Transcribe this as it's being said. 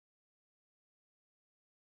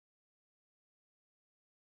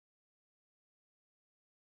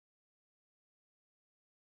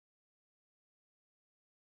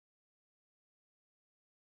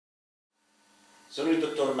Sono il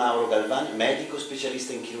dottor Mauro Galvani, medico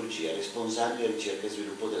specialista in chirurgia, responsabile ricerca e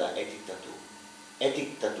sviluppo della EtikTattoo.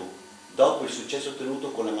 EtikTattoo, dopo il successo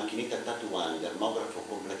ottenuto con la macchinetta Tattoo One, dermografo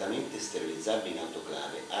completamente sterilizzabile in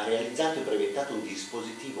autoclave, ha realizzato e brevettato un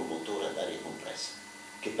dispositivo motore ad aria compressa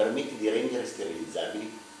che permette di rendere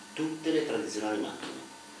sterilizzabili tutte le tradizionali macchine,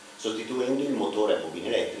 sostituendo il motore a bobine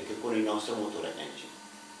elettriche con il nostro motore engine.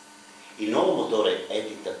 Il nuovo motore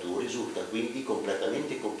EtikTattoo risulta quindi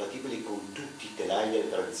completamente compatibile con tutti i telai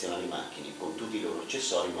delle tradizionali macchine, con tutti i loro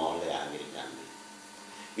accessori, molle, aghi e ricambi.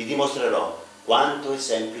 Vi dimostrerò quanto è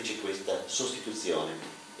semplice questa sostituzione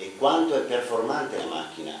e quanto è performante la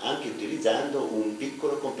macchina, anche utilizzando un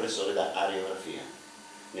piccolo compressore da areografia.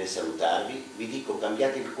 Nel salutarvi vi dico: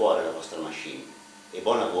 cambiate il cuore alla vostra machine e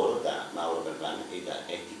buon lavoro da Mauro Galvani e da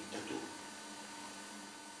EtikTattoo.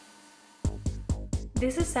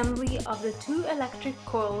 This assembly of the two electric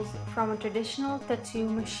coils from a traditional tattoo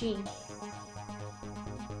machine.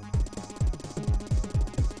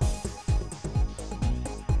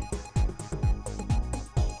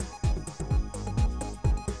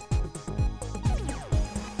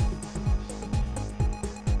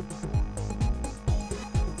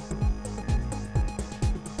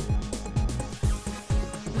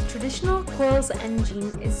 The traditional coils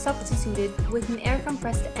engine is substituted with an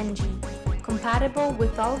air-compressed engine, compatible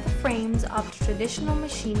with all the frames of the traditional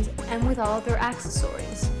machines and with all their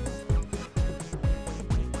accessories.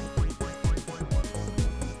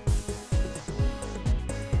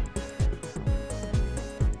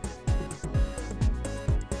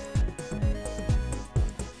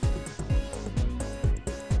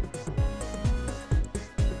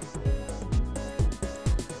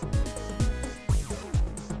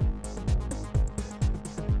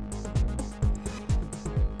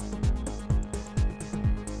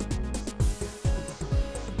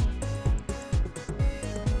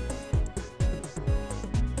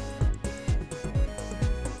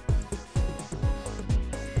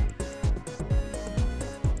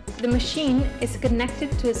 The machine is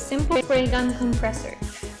connected to a simple spray gun compressor.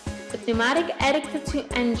 The pneumatic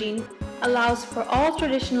EtikTattoo engine allows for all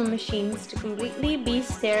traditional machines to completely be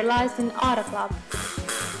sterilized in autoclave.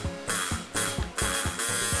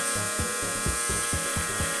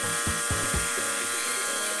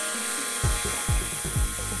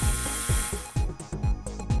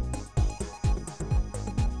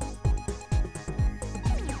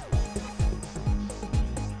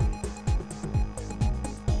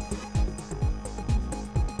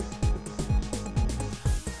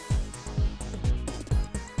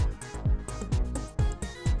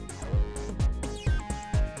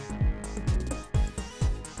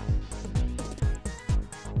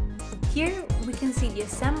 Here we can see the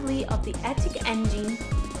assembly of the Etik engine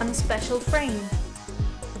on a special frame.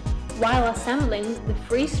 While assembling, the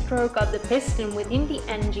free stroke of the piston within the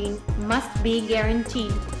engine must be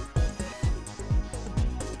guaranteed.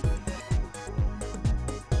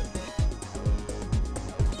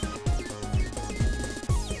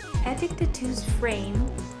 EtikTattoo's frame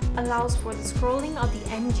allows for the scrolling of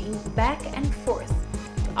the engine back and forth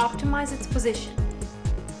to optimize its position.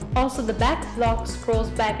 Also, the back block scrolls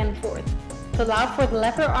back and forth to allow for the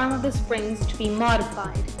lever arm of the springs to be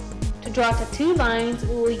modified. To draw tattoo lines,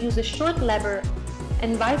 we will use a short lever,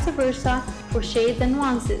 and vice versa for shades and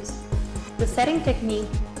nuances. The setting technique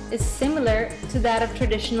is similar to that of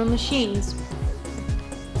traditional machines.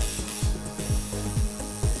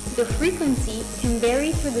 The frequency can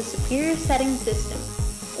vary through the superior setting system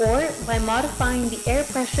or by modifying the air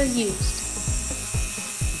pressure used.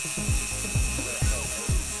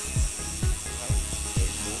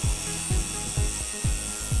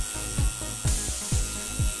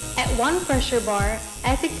 At 1 pressure bar,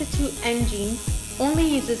 EtikTattoo engine only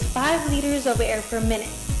uses 5 liters of air per minute.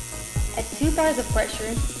 At 2 bars of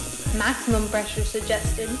pressure, maximum pressure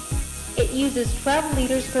suggested, it uses 12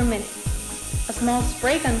 liters per minute. A small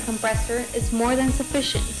spray gun compressor is more than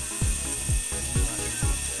sufficient.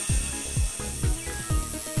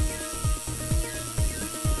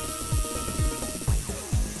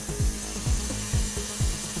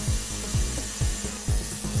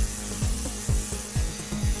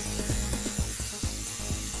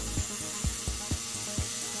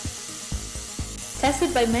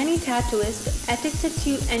 Tested by many tattooists,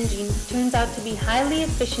 EtikTattoo engine turns out to be highly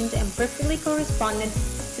efficient and perfectly correspondent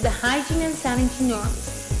to the hygiene and sanity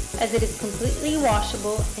norms, as it is completely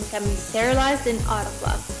washable and can be sterilized in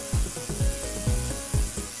autoclave.